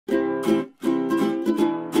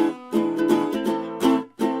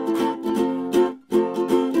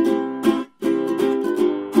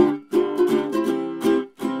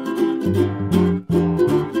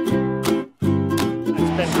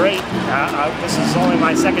This is only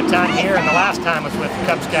my second time here, and the last time was with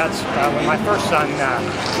Cub Scouts when my first son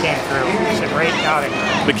came through. It's a great outing.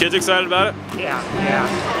 The kids excited about it? Yeah.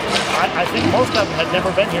 I think most of them had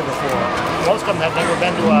never been here before. Most of them had never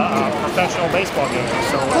been to a professional baseball game,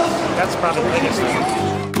 so that's probably the biggest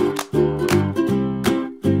thing.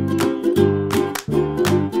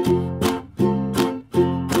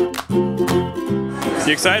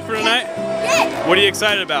 You excited for tonight? Yeah. What are you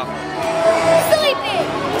excited about? Sleeping.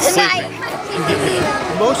 Sleeping.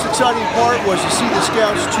 The most exciting part was to see the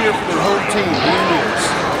Scouts cheer for their home team, the Indians,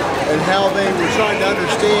 and how they were trying to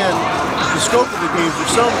understand the scope of the game for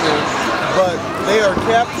some of them, but they are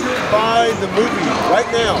captured by the movie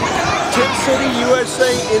right now. Tent City,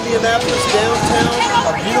 USA, Indianapolis, downtown,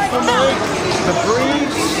 a beautiful night, the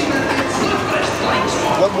breeze.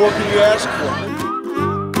 What more can you ask for?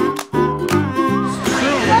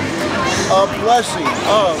 A blessing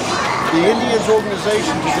of the Indians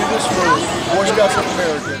organization to do this for Boy Scouts of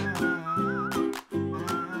America.